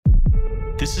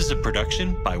This is a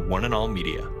production by One and All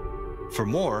Media. For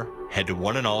more, head to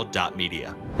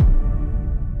oneandall.media.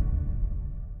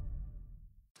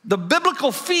 The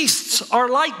biblical feasts are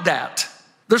like that.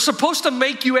 They're supposed to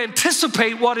make you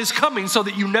anticipate what is coming so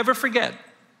that you never forget.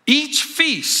 Each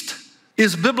feast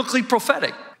is biblically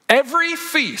prophetic. Every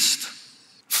feast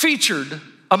featured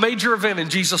a major event in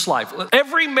Jesus' life.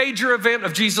 Every major event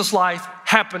of Jesus' life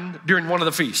happened during one of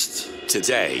the feasts.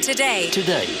 Today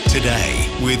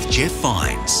with Jeff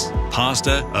Vines,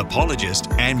 pastor, apologist,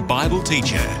 and Bible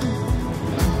teacher.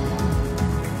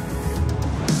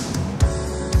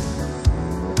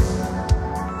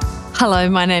 Hello,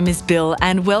 my name is Bill,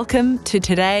 and welcome to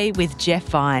Today with Jeff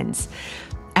Vines.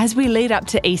 As we lead up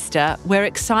to Easter, we're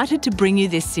excited to bring you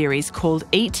this series called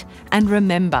Eat and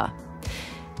Remember.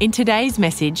 In today's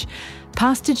message,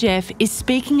 Pastor Jeff is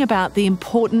speaking about the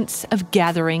importance of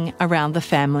gathering around the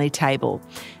family table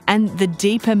and the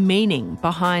deeper meaning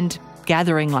behind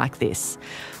gathering like this.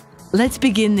 Let's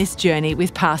begin this journey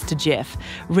with Pastor Jeff,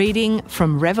 reading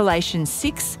from Revelation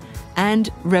 6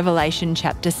 and Revelation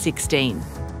chapter 16.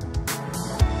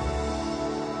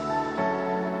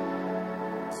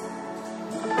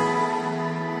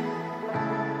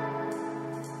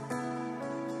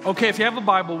 Okay, if you have a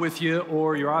Bible with you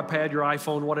or your iPad, your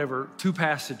iPhone, whatever, two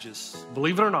passages.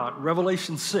 Believe it or not,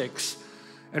 Revelation 6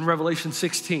 and Revelation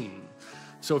 16.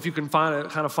 So if you can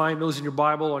find those in your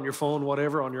Bible, on your phone,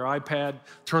 whatever, on your iPad,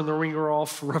 turn the ringer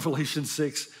off for Revelation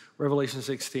 6, Revelation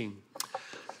 16.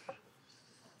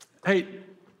 Hey,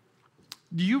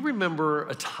 do you remember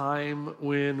a time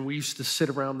when we used to sit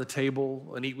around the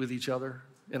table and eat with each other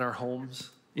in our homes?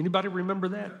 Anybody remember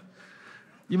that?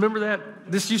 You remember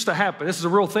that? This used to happen. This is a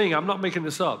real thing. I'm not making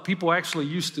this up. People actually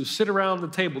used to sit around the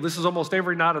table. This is almost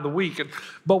every night of the week.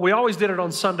 But we always did it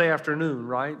on Sunday afternoon,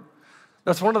 right?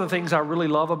 That's one of the things I really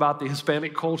love about the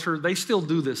Hispanic culture. They still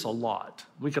do this a lot.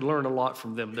 We can learn a lot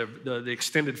from them, the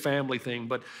extended family thing.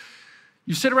 But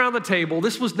you sit around the table.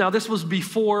 This was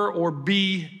before or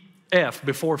BF,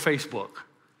 before Facebook.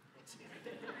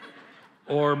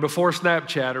 Or before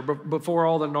Snapchat, or before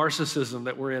all the narcissism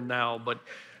that we're in now. But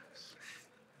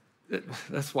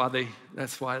that's why they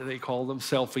call them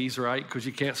selfies, right? Because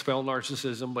you can't spell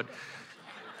narcissism. But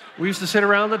we used to sit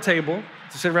around the table.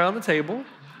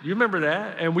 You remember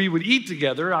that? And we would eat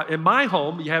together. In my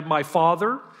home, you had my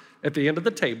father at the end of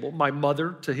the table, my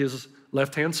mother to his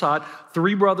left-hand side,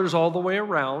 three brothers all the way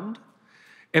around.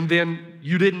 And then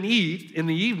you didn't eat in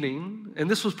the evening. And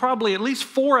this was probably at least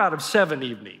 4 out of 7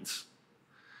 evenings.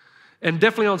 And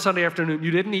definitely on Sunday afternoon,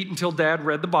 you didn't eat until Dad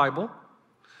read the Bible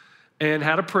and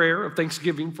had a prayer of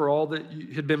thanksgiving for all that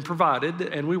had been provided.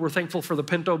 And we were thankful for the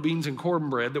pinto beans and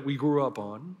cornbread that we grew up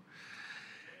on.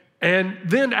 And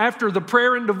then after the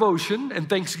prayer and devotion and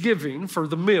thanksgiving for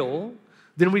the meal,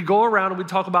 then we'd go around and we'd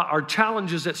talk about our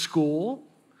challenges at school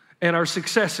and our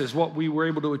successes, what we were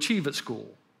able to achieve at school.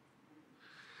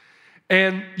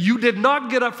 And you did not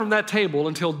get up from that table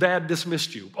until Dad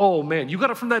dismissed you. Oh man, you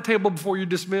got up from that table before you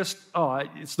dismissed? Oh,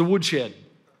 it's the woodshed.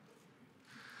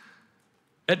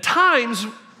 At times,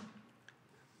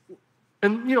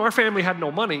 and our family had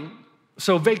no money,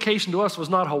 so vacation to us was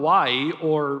not Hawaii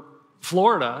or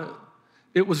Florida.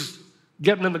 It was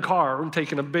getting in the car and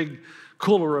taking a big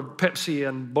cooler of Pepsi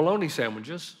and bologna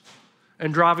sandwiches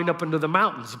and driving up into the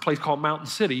mountains, a place called Mountain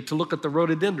City, to look at the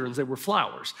rhododendrons. They were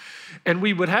flowers. And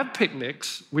we would have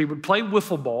picnics. We would play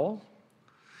wiffle ball.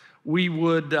 We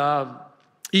would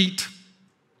eat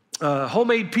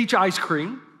homemade peach ice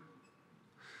cream.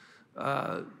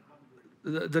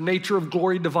 The nature of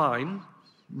glory divine,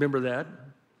 remember that?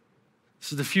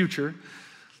 This is the future,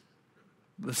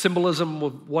 the symbolism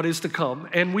of what is to come.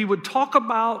 And we would talk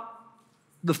about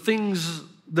the things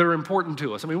that are important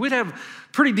to us. I mean, we'd have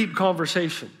pretty deep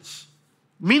conversations,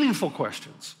 meaningful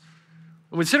questions.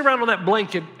 And we'd sit around on that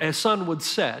blanket as sun would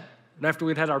set, and after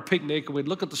we'd had our picnic, and we'd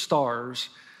look at the stars,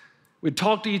 we'd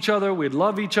talk to each other, we'd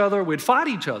love each other, we'd fight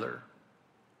each other.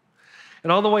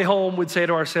 And on the way home, we'd say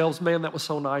to ourselves, man, that was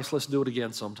so nice, let's do it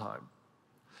again sometime.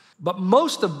 But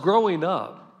most of growing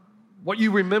up, what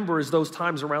you remember is those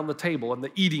times around the table and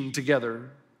the eating together,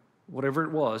 whatever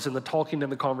it was, and the talking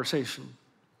and the conversation.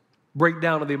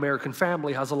 Breakdown of the American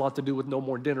family has a lot to do with no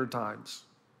more dinner times.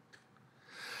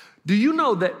 Do you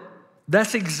know that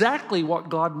that's exactly what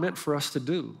God meant for us to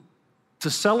do?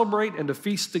 To celebrate and to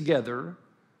feast together,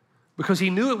 because he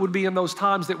knew it would be in those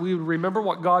times that we would remember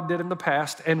what God did in the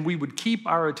past and we would keep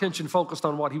our attention focused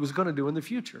on what he was going to do in the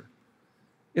future.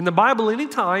 In the Bible,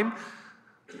 anytime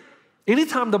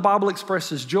the Bible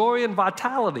expresses joy and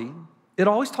vitality, it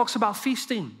always talks about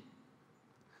feasting.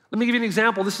 Let me give you an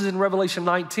example. This is in Revelation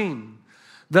 19.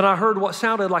 Then I heard what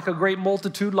sounded like a great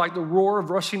multitude, like the roar of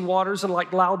rushing waters and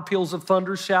like loud peals of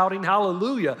thunder, shouting,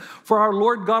 Hallelujah! For our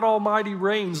Lord God Almighty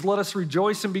reigns. Let us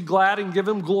rejoice and be glad and give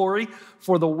him glory,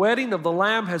 for the wedding of the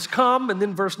Lamb has come. And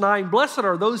then verse 9, blessed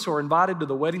are those who are invited to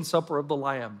the wedding supper of the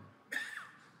Lamb.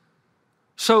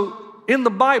 So in the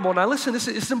Bible, now listen,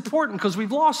 it's important because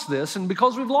we've lost this, and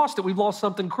because we've lost it, we've lost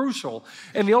something crucial.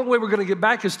 And the only way we're going to get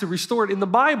back is to restore it. In the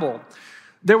Bible,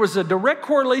 there was a direct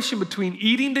correlation between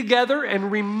eating together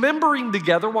and remembering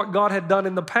together what God had done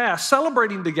in the past,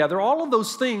 celebrating together, all of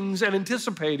those things, and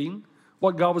anticipating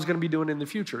what God was going to be doing in the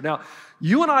future. Now,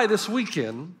 you and I this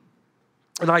weekend,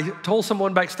 and I told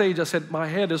someone backstage, I said, my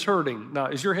head is hurting. Now,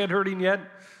 is your head hurting yet?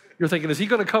 You're thinking, is he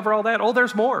going to cover all that? Oh,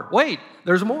 there's more. Wait,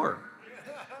 there's more.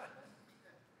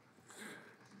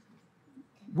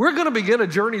 We're going to begin a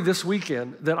journey this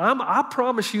weekend that I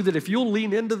promise you that if you'll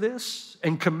lean into this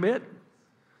and commit,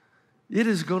 it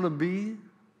is going to be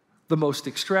the most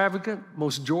extravagant,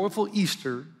 most joyful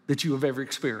Easter that you have ever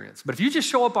experienced. But if you just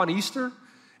show up on Easter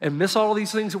and miss all of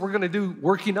these things that we're going to do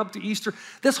working up to Easter,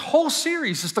 this whole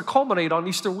series is to culminate on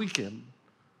Easter weekend.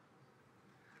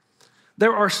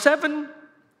 There are 7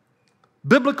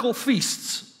 biblical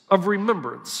feasts of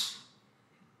remembrance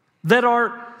that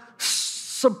are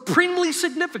supremely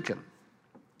significant.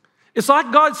 It's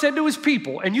like God said to his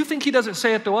people, and you think he doesn't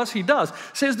say it to us, he does.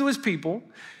 Says to his people,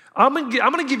 I'm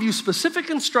going to give you specific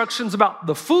instructions about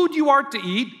the food you are to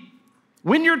eat,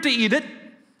 when you're to eat it,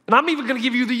 and I'm even going to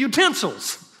give you the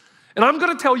utensils. And I'm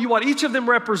going to tell you what each of them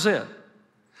represent.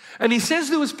 And he says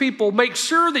to his people, make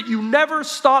sure that you never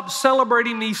stop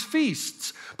celebrating these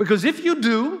feasts, because if you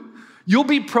do, you'll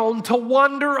be prone to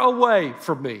wander away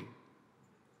from me.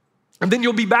 And then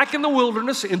you'll be back in the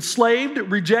wilderness, enslaved,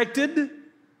 rejected.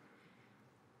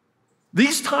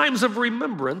 These times of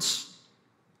remembrance,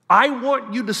 I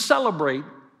want you to celebrate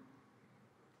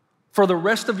for the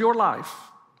rest of your life.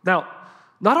 Now,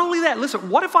 not only that,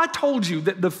 listen, what if I told you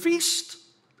that the feast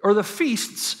or the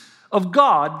feasts of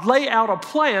God lay out a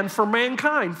plan for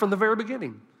mankind from the very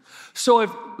beginning? So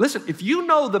if you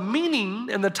know the meaning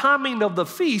and the timing of the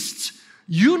feasts,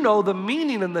 you know the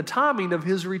meaning and the timing of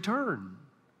his return.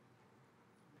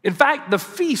 In fact, the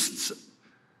feasts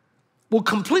will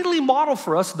completely model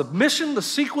for us the mission, the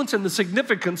sequence, and the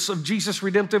significance of Jesus'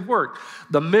 redemptive work.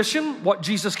 The mission, what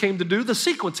Jesus came to do, the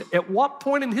sequence, at what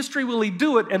point in history will he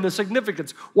do it, and the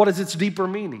significance, what is its deeper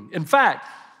meaning. In fact,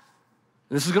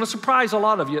 and this is going to surprise a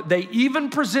lot of you, they even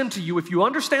present to you, if you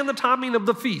understand the timing of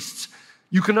the feasts,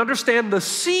 you can understand the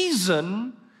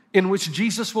season in which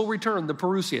Jesus will return, the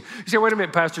parousia. You say, wait a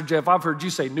minute, Pastor Jeff, I've heard you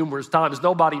say numerous times,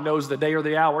 nobody knows the day or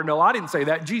the hour. No, I didn't say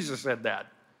that. Jesus said that.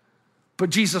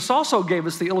 But Jesus also gave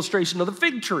us the illustration of the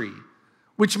fig tree,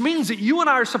 which means that you and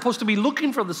I are supposed to be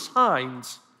looking for the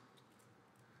signs.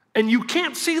 And you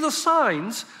can't see the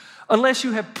signs unless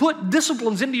you have put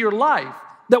disciplines into your life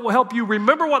that will help you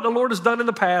remember what the Lord has done in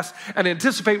the past and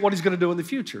anticipate what he's going to do in the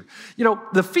future. You know,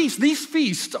 these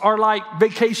feasts are like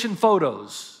vacation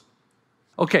photos.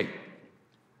 Okay,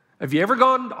 have you ever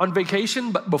gone on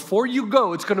vacation, but before you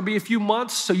go, it's going to be a few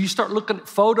months, so you start looking at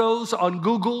photos on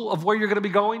Google of where you're going to be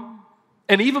going?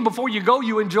 And even before you go,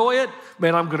 you enjoy it?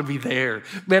 Man, I'm going to be there.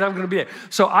 Man, I'm going to be there.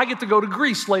 So I get to go to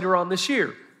Greece later on this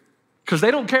year because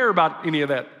they don't care about any of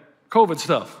that COVID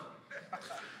stuff.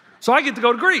 So I get to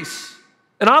go to Greece.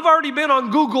 And I've already been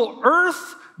on Google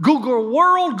Earth, Google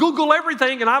World, Google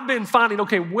everything, and I've been finding,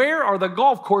 okay, where are the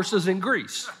golf courses in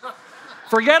Greece?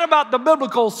 Forget about the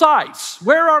biblical sites.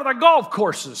 Where are the golf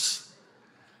courses?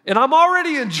 And I'm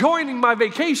already enjoying my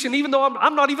vacation even though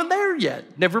I'm not even there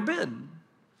yet, never been.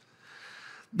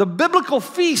 The biblical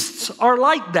feasts are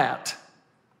like that.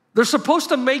 They're supposed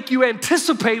to make you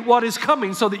anticipate what is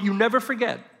coming so that you never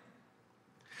forget.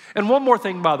 And one more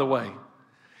thing, by the way.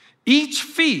 Each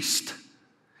feast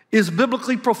is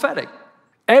biblically prophetic.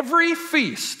 Every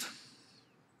feast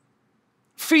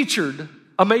featured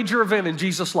a major event in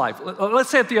Jesus' life.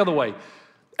 Let's say it the other way.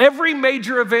 Every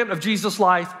major event of Jesus'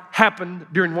 life happened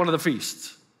during one of the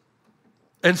feasts.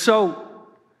 And so,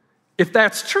 if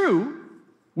that's true,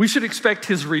 we should expect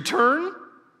his return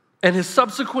and his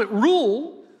subsequent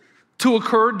rule to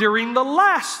occur during the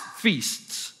last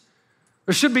feasts.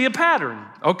 There should be a pattern.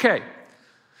 Okay.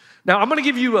 Now, I'm going to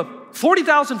give you a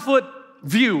 40,000-foot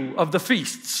view of the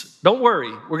feasts. Don't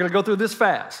worry. We're going to go through this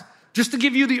fast. Just to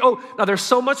give you now there's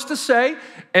so much to say,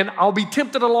 and I'll be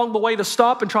tempted along the way to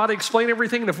stop and try to explain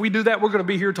everything, and if we do that, we're going to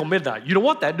be here till midnight. You don't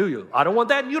want that, do you? I don't want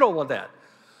that, and you don't want that.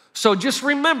 So just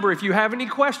remember, if you have any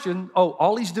question,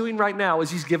 all he's doing right now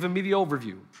is he's giving me the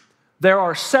overview. There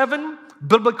are 7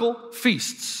 biblical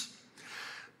feasts.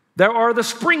 There are the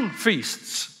spring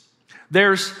feasts.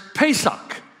 There's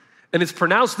Pesach, And it's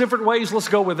pronounced different ways. Let's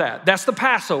go with that. That's the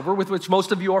Passover, with which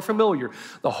most of you are familiar.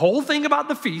 The whole thing about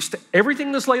the feast,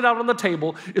 everything that's laid out on the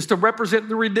table, is to represent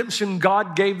the redemption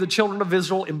God gave the children of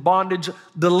Israel in bondage,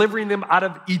 delivering them out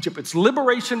of Egypt. It's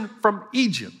liberation from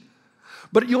Egypt.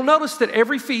 But you'll notice that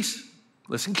every feast,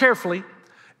 listen carefully,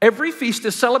 every feast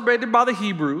is celebrated by the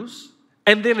Hebrews,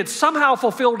 and then it's somehow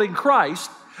fulfilled in Christ,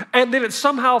 and then it's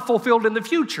somehow fulfilled in the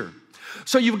future.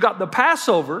 So you've got the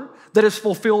Passover that is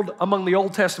fulfilled among the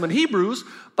Old Testament Hebrews,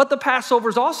 but the Passover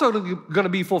is also going to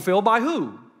be fulfilled by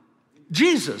who?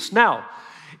 Jesus. Now,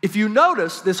 if you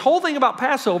notice, this whole thing about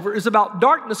Passover is about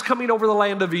darkness coming over the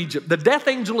land of Egypt. The death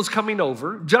angel is coming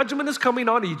over. Judgment is coming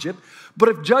on Egypt. But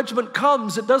if judgment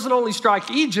comes, it doesn't only strike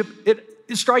Egypt,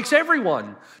 it strikes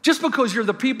everyone. Just because you're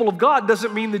the people of God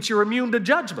doesn't mean that you're immune to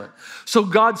judgment. So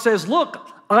God says, look,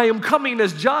 I am coming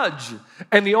as judge.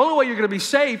 And the only way you're going to be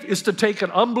safe is to take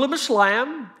an unblemished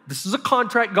lamb. This is a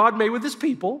contract God made with his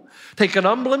people. Take an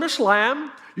unblemished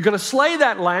lamb. You're going to slay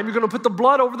that lamb. You're going to put the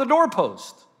blood over the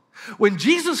doorpost. When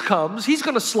Jesus comes, he's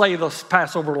going to slay the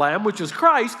Passover lamb, which is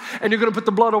Christ, and you're going to put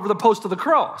the blood over the post of the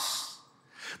cross.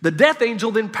 The death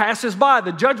angel then passes by.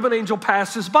 The judgment angel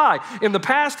passes by. In the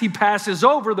past, he passes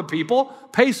over the people,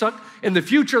 Pesach. In the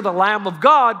future, the Lamb of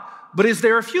God. But is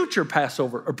there a future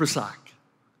Passover or Pesach?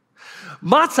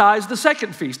 Matzah is the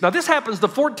second feast. Now, this happens the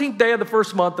 14th day of the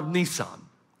first month of Nisan.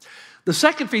 The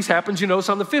second feast happens, you notice,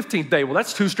 on the 15th day. Well,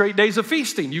 that's 2 straight days of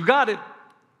feasting. You got it.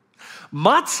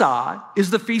 Matzah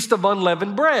is the feast of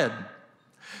unleavened bread.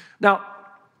 Now,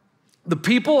 the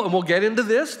people, and we'll get into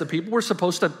this, the people were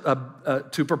supposed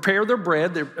to prepare their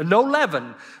bread, no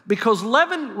leaven, because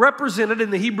leaven represented in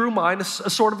the Hebrew mind a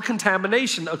sort of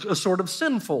contamination, a sort of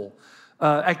sinful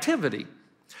activity.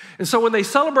 And so when they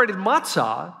celebrated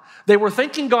Matzah, they were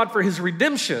thanking God for his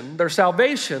redemption, their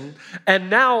salvation,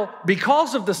 and now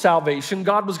because of the salvation,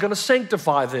 God was going to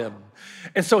sanctify them.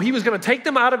 And so he was going to take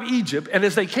them out of Egypt, and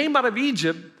as they came out of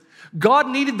Egypt, God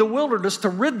needed the wilderness to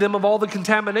rid them of all the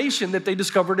contamination that they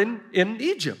discovered in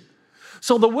Egypt.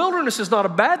 So the wilderness is not a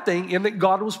bad thing in that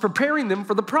God was preparing them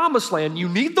for the promised land. You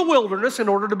need the wilderness in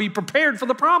order to be prepared for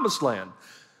the promised land.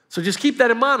 So just keep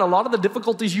that in mind. A lot of the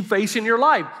difficulties you face in your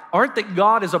life aren't that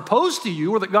God is opposed to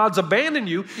you or that God's abandoned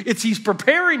you. It's he's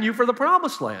preparing you for the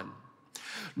promised land.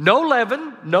 No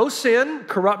leaven, no sin,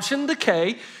 corruption,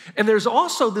 decay. And there's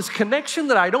also this connection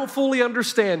that I don't fully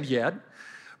understand yet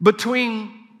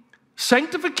between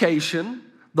sanctification,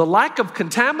 the lack of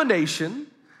contamination,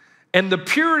 and the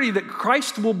purity that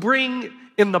Christ will bring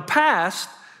in the past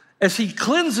as he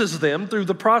cleanses them through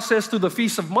the process, through the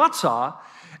Feast of Matzah.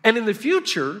 And in the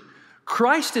future,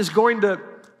 Christ is going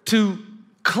to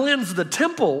cleanse the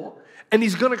temple, and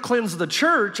he's going to cleanse the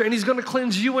church, and he's going to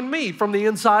cleanse you and me from the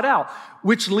inside out,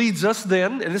 which leads us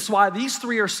then, and this is why these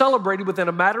three are celebrated within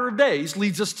a matter of days,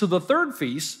 leads us to the third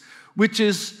feast, which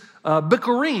is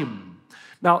Bikurim.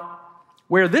 Now,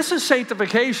 where this is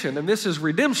sanctification and this is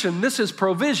redemption, this is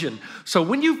provision. So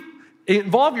when you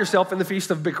involve yourself in the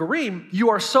Feast of Bikurim, you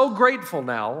are so grateful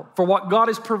now for what God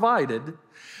has provided,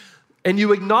 and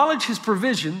you acknowledge his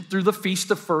provision through the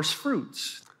Feast of First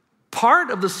Fruits.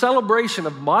 Part of the celebration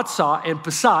of Matzah and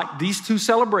Pesach, these two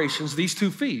celebrations, these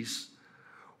two feasts,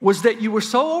 was that you were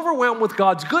so overwhelmed with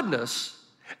God's goodness,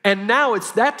 and now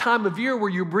it's that time of year where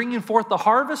you're bringing forth the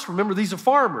harvest. Remember, these are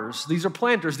farmers, these are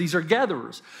planters, these are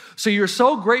gatherers. So you're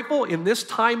so grateful in this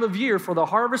time of year for the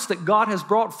harvest that God has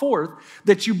brought forth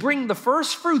that you bring the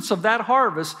first fruits of that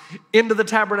harvest into the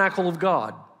tabernacle of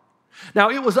God. Now,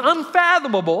 it was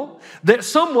unfathomable that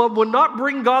someone would not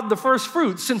bring God the first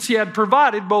fruits since he had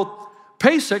provided both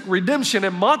Pesach, redemption,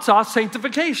 and Matzah,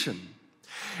 sanctification.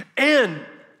 And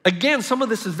again, some of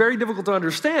this is very difficult to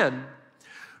understand,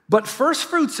 but first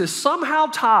fruits is somehow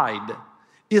tied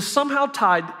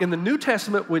in the New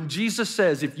Testament when Jesus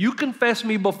says, if you confess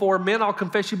me before men, I'll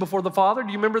confess you before the Father. Do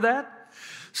you remember that?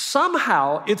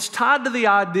 Somehow it's tied to the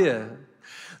idea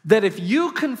that if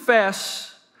you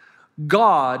confess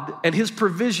God and his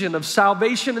provision of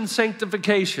salvation and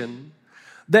sanctification,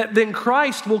 that then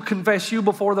Christ will confess you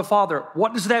before the Father.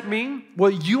 What does that mean?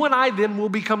 Well, you and I then will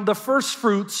become the first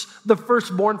fruits, the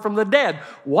firstborn from the dead.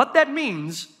 What that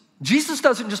means, Jesus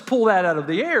doesn't just pull that out of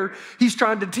the air. He's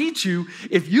trying to teach you,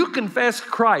 if you confess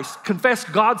Christ, confess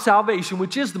God's salvation,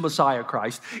 which is the Messiah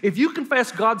Christ, if you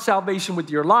confess God's salvation with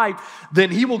your life,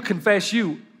 then he will confess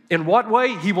you. In what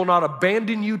way? He will not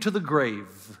abandon you to the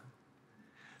grave.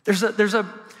 There's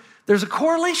a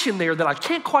correlation there that I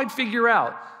can't quite figure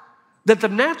out. That the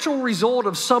natural result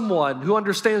of someone who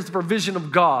understands the provision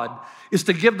of God is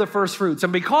to give the first fruits.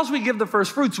 And because we give the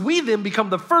first fruits, we then become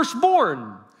the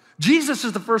firstborn. Jesus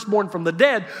is the firstborn from the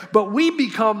dead, but we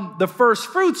become the first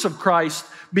fruits of Christ,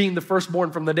 being the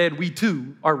firstborn from the dead. We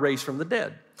too are raised from the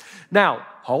dead. Now,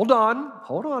 hold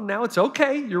on now. It's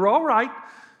okay. You're all right.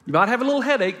 You might have a little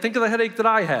headache. Think of the headache that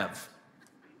I have.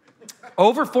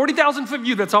 Over 40,000 foot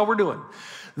view, that's all we're doing.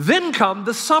 Then come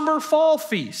the summer-fall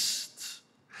feasts.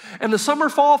 And the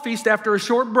summer-fall feast, after a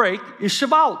short break, is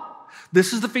Shavuot.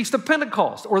 This is the Feast of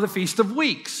Pentecost, or the Feast of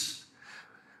Weeks.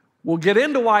 We'll get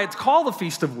into why it's called the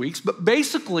Feast of Weeks, but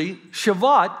basically,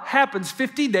 Shavuot happens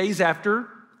 50 days after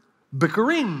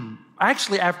Bikurim,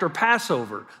 actually after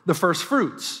Passover, the first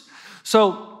fruits.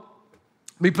 So,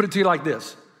 let me put it to you like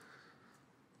this.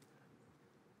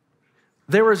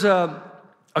 There is a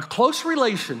close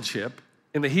relationship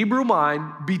in the Hebrew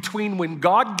mind between when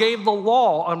God gave the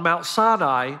law on Mount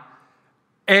Sinai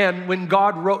and when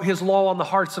God wrote his law on the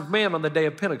hearts of man on the day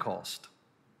of Pentecost.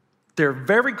 They're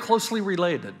very closely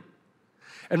related.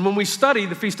 And when we study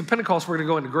the Feast of Pentecost, we're going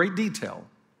to go into great detail.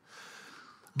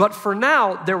 But for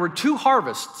now, there were two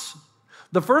harvests.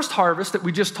 The first harvest that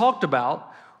we just talked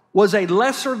about was a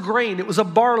lesser grain. It was a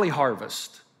barley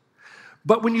harvest.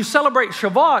 But when you celebrate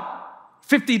Shavuot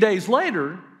 50 days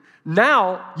later,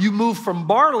 now you move from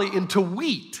barley into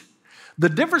wheat. The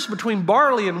difference between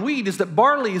barley and wheat is that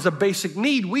barley is a basic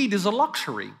need, wheat is a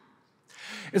luxury.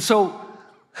 And so,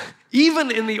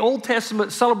 even in the Old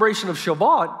Testament celebration of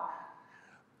Shavuot,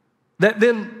 that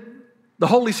then the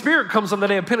Holy Spirit comes on the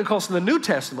day of Pentecost in the New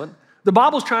Testament, the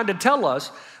Bible's trying to tell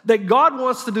us that God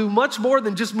wants to do much more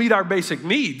than just meet our basic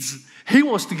needs. He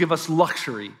wants to give us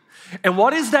luxury. And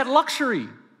what is that luxury?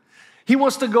 He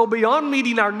wants to go beyond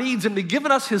meeting our needs and to give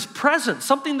us his presence,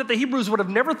 something that the Hebrews would have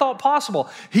never thought possible.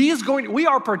 We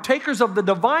are partakers of the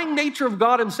divine nature of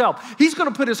God himself. He's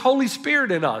going to put his Holy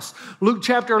Spirit in us. Luke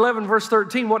chapter 11, verse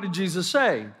 13, what did Jesus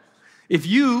say? If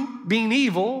you, being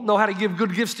evil, know how to give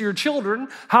good gifts to your children,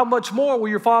 how much more will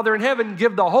your Father in heaven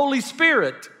give the Holy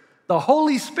Spirit? The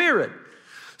Holy Spirit.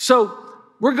 So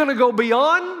we're going to go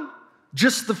beyond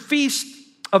just the feast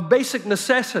of basic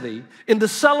necessity into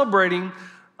celebrating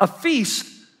a feast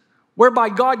whereby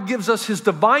God gives us his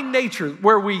divine nature,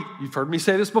 where you've heard me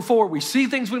say this before, we see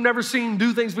things we've never seen,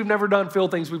 do things we've never done, feel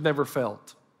things we've never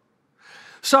felt.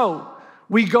 So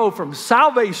we go from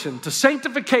salvation to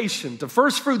sanctification to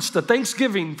first fruits to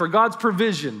thanksgiving for God's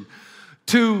provision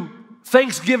to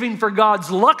thanksgiving for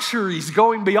God's luxuries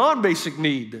going beyond basic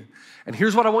need. And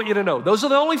here's what I want you to know. Those are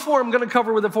the only four I'm going to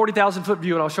cover with a 40,000 foot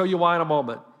view, and I'll show you why in a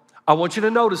moment. I want you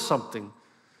to notice something.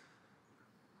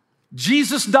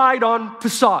 Jesus died on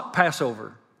Pesach,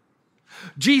 Passover.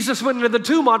 Jesus went into the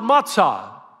tomb on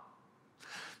Matzah.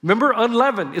 Remember,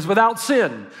 unleavened is without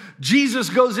sin. Jesus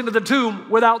goes into the tomb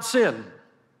without sin.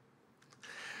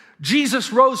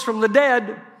 Jesus rose from the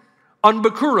dead on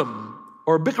Bikurim,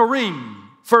 or Bikurim,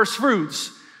 first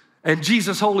fruits, and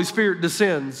Jesus' Holy Spirit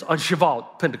descends on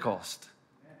Shavuot, Pentecost.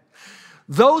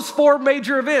 Those four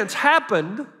major events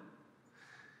happened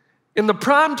in the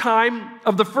prime time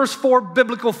of the first four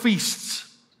biblical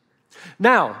feasts.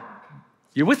 Now,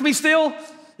 you with me still?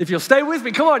 If you'll stay with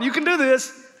me, come on, you can do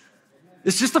this.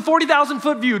 It's just a 40,000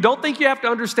 foot view. Don't think you have to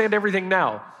understand everything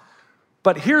now.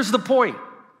 But here's the point.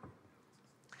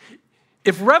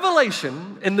 If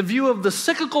Revelation, in the view of the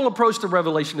cyclical approach to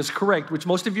Revelation, is correct, which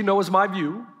most of you know is my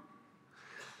view,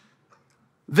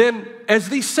 then as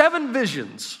these seven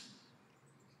visions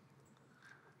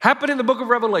happen in the book of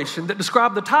Revelation that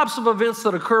describe the types of events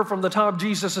that occur from the time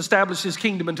Jesus established his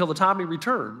kingdom until the time he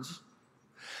returns,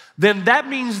 then that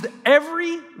means that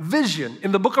every vision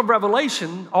in the book of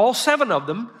Revelation, all seven of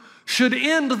them, should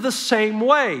end the same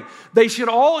way. They should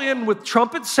all end with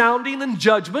trumpet sounding and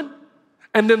judgment,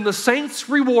 and then the saints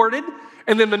rewarded,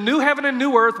 and then the new heaven and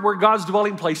new earth where God's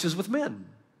dwelling place is with men.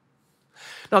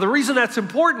 Now, the reason that's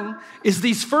important is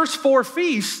these first four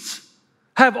feasts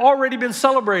have already been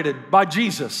celebrated by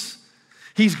Jesus.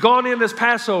 He's gone in as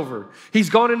Passover. He's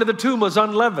gone into the tomb as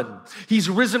unleavened. He's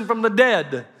risen from the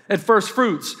dead at first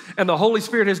fruits, and the Holy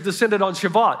Spirit has descended on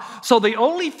Shavuot. So the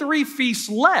only three feasts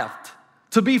left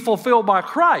to be fulfilled by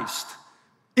Christ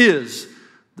is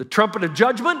the trumpet of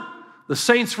judgment, the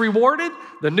saints rewarded,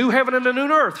 the new heaven and the new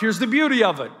earth. Here's the beauty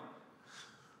of it.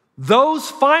 Those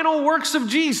final works of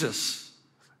Jesus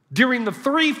during the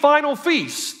three final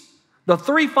feasts, the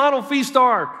three final feasts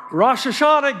are Rosh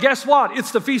Hashanah, guess what?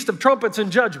 It's the Feast of Trumpets and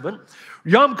Judgment.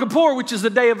 Yom Kippur, which is the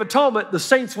Day of Atonement, the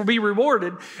saints will be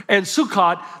rewarded. And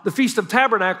Sukkot, the Feast of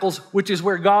Tabernacles, which is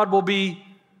where God will be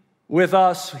with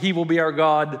us. He will be our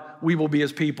God. We will be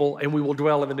his people, and we will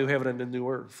dwell in the new heaven and the new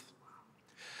earth.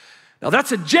 Now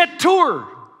that's a jet tour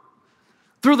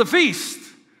through the feast.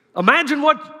 Imagine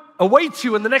what awaits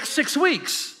you in the next 6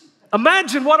 weeks.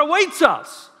 Imagine what awaits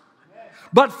us.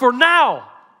 But for now,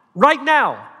 right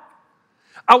now,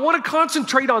 I want to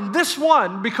concentrate on this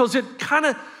one because it kind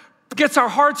of gets our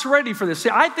hearts ready for this. See,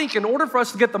 I think in order for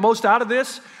us to get the most out of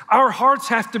this, our hearts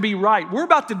have to be right. We're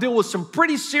about to deal with some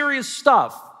pretty serious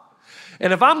stuff.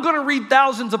 And if I'm going to read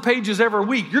thousands of pages every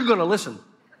week, you're going to listen.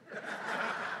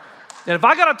 And if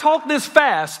I got to talk this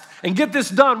fast and get this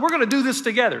done, we're going to do this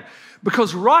together.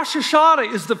 Because Rosh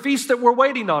Hashanah is the feast that we're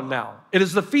waiting on now. It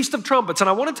is the Feast of Trumpets. And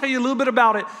I want to tell you a little bit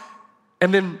about it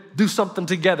and then do something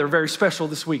together very special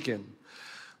this weekend.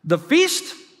 The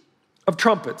Feast of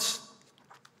Trumpets.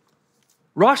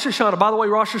 Rosh Hashanah, by the way,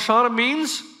 Rosh Hashanah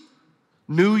means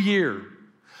New Year.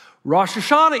 Rosh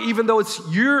Hashanah, even though it's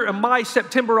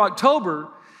September, October,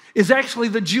 is actually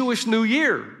the Jewish New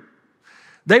Year.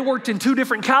 They worked in two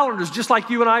different calendars, just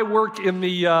like you and I work in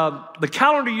the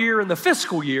calendar year and the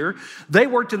fiscal year. They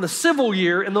worked in the civil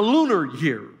year and the lunar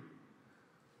year.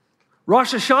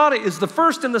 Rosh Hashanah is the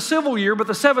first in the civil year, but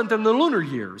the seventh in the lunar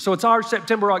year. So it's our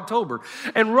September, October.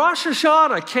 And Rosh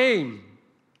Hashanah came.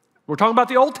 We're talking about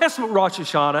the Old Testament Rosh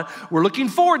Hashanah. We're looking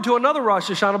forward to another Rosh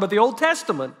Hashanah, but the Old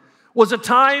Testament was a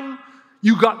time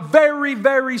you got very,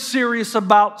 very serious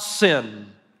about sin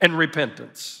and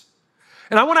repentance.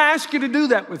 And I want to ask you to do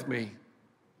that with me.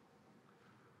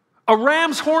 A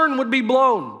ram's horn would be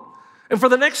blown. And for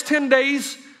the next 10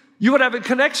 days, you would have a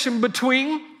connection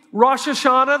between Rosh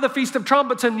Hashanah, the Feast of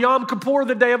Trumpets, and Yom Kippur,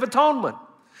 the Day of Atonement.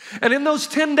 And in those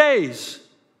 10 days,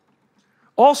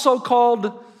 also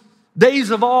called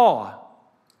days of awe,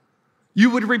 you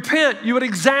would repent, you would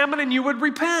examine, and you would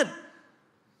repent.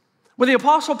 When the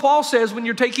Apostle Paul says when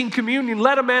you're taking communion,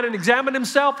 let a man examine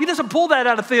himself, he doesn't pull that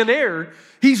out of thin air.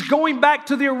 He's going back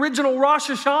to the original Rosh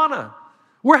Hashanah.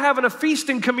 We're having a feast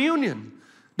in communion.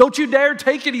 Don't you dare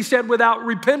take it, he said, without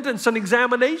repentance and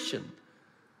examination.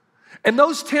 And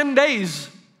those 10 days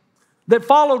that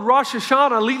followed Rosh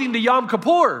Hashanah leading to Yom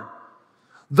Kippur,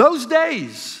 those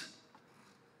days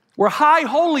were high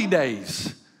holy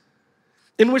days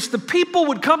in which the people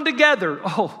would come together.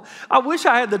 Oh, I wish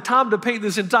I had the time to paint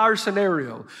this entire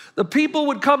scenario. The people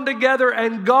would come together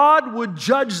and God would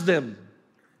judge them.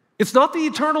 It's not the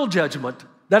eternal judgment.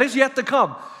 That is yet to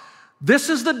come. This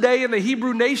is the day in the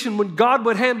Hebrew nation when God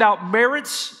would hand out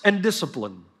merits and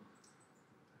discipline.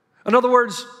 In other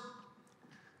words,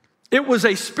 it was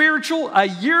a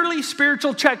yearly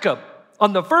spiritual checkup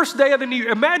on the first day of the new year.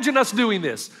 Imagine us doing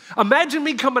this. Imagine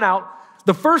me coming out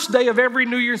the first day of every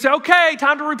new year and say, okay,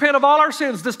 time to repent of all our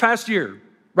sins this past year.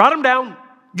 Write them down,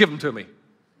 give them to me.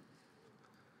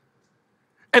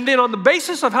 And then on the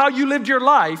basis of how you lived your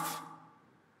life,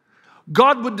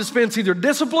 God would dispense either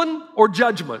discipline or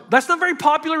judgment. That's not very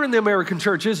popular in the American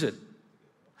church, is it?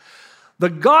 The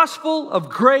gospel of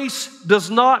grace does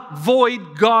not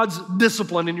void God's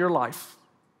discipline in your life.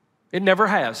 It never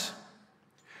has.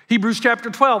 Hebrews chapter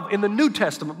 12 in the New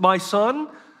Testament, my son,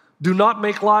 do not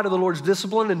make light of the Lord's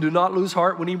discipline and do not lose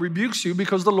heart when he rebukes you,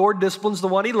 because the Lord disciplines the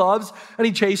one he loves and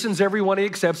he chastens everyone he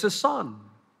accepts as son.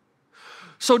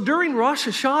 So during Rosh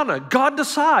Hashanah, God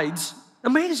decides,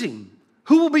 amazing,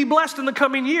 who will be blessed in the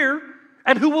coming year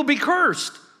and who will be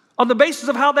cursed on the basis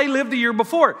of how they lived the year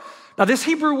before. Now, this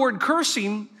Hebrew word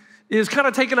cursing is kind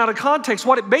of taken out of context.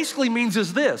 What it basically means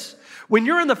is this. When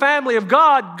you're in the family of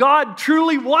God, God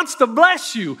truly wants to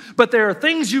bless you, but there are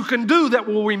things you can do that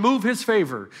will remove his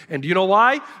favor. And do you know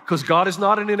why? Because God is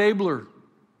not an enabler.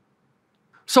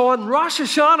 So on Rosh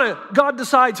Hashanah, God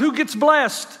decides who gets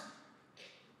blessed,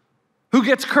 who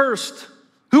gets cursed,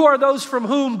 who are those from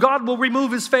whom God will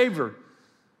remove his favor.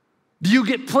 Do you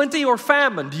get plenty or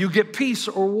famine? Do you get peace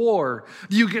or war?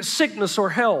 Do you get sickness or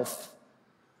health?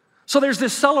 So there's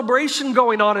this celebration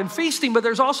going on and feasting, but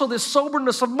there's also this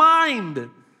soberness of mind.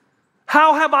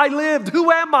 How have I lived?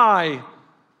 Who am I?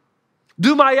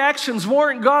 Do my actions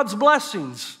warrant God's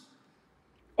blessings?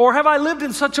 Or have I lived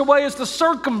in such a way as to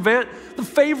circumvent the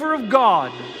favor of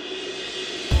God?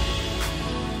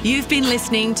 You've been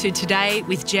listening to Today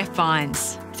with Jeff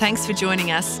Vines. Thanks for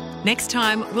joining us. Next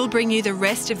time, we'll bring you the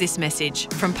rest of this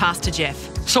message from Pastor Jeff.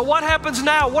 So what happens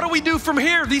now? What do we do from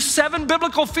here? These 7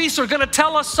 biblical feasts are going to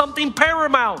tell us something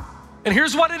paramount. And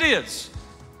here's what it is.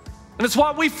 And it's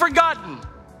what we've forgotten.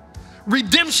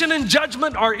 Redemption and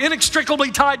judgment are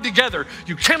inextricably tied together.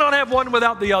 You cannot have one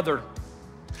without the other.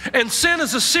 And sin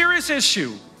is a serious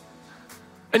issue.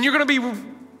 And you're going to be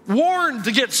warned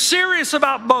to get serious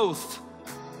about both.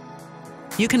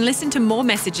 You can listen to more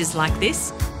messages like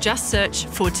this. Just search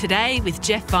for Today with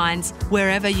Jeff Vines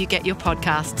wherever you get your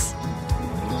podcasts.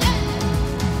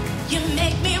 You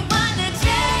make me wanna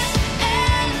dance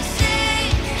and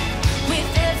sing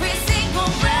with every single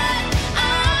breath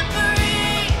I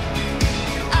breathe.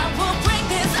 I will bring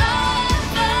this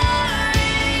offering.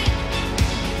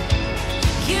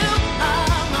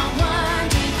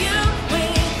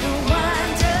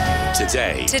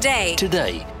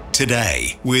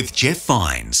 Today with Jeff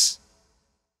Vines.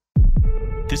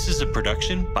 This is a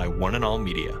production by One and All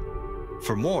Media.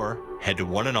 For more, head to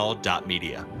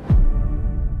oneandall.media.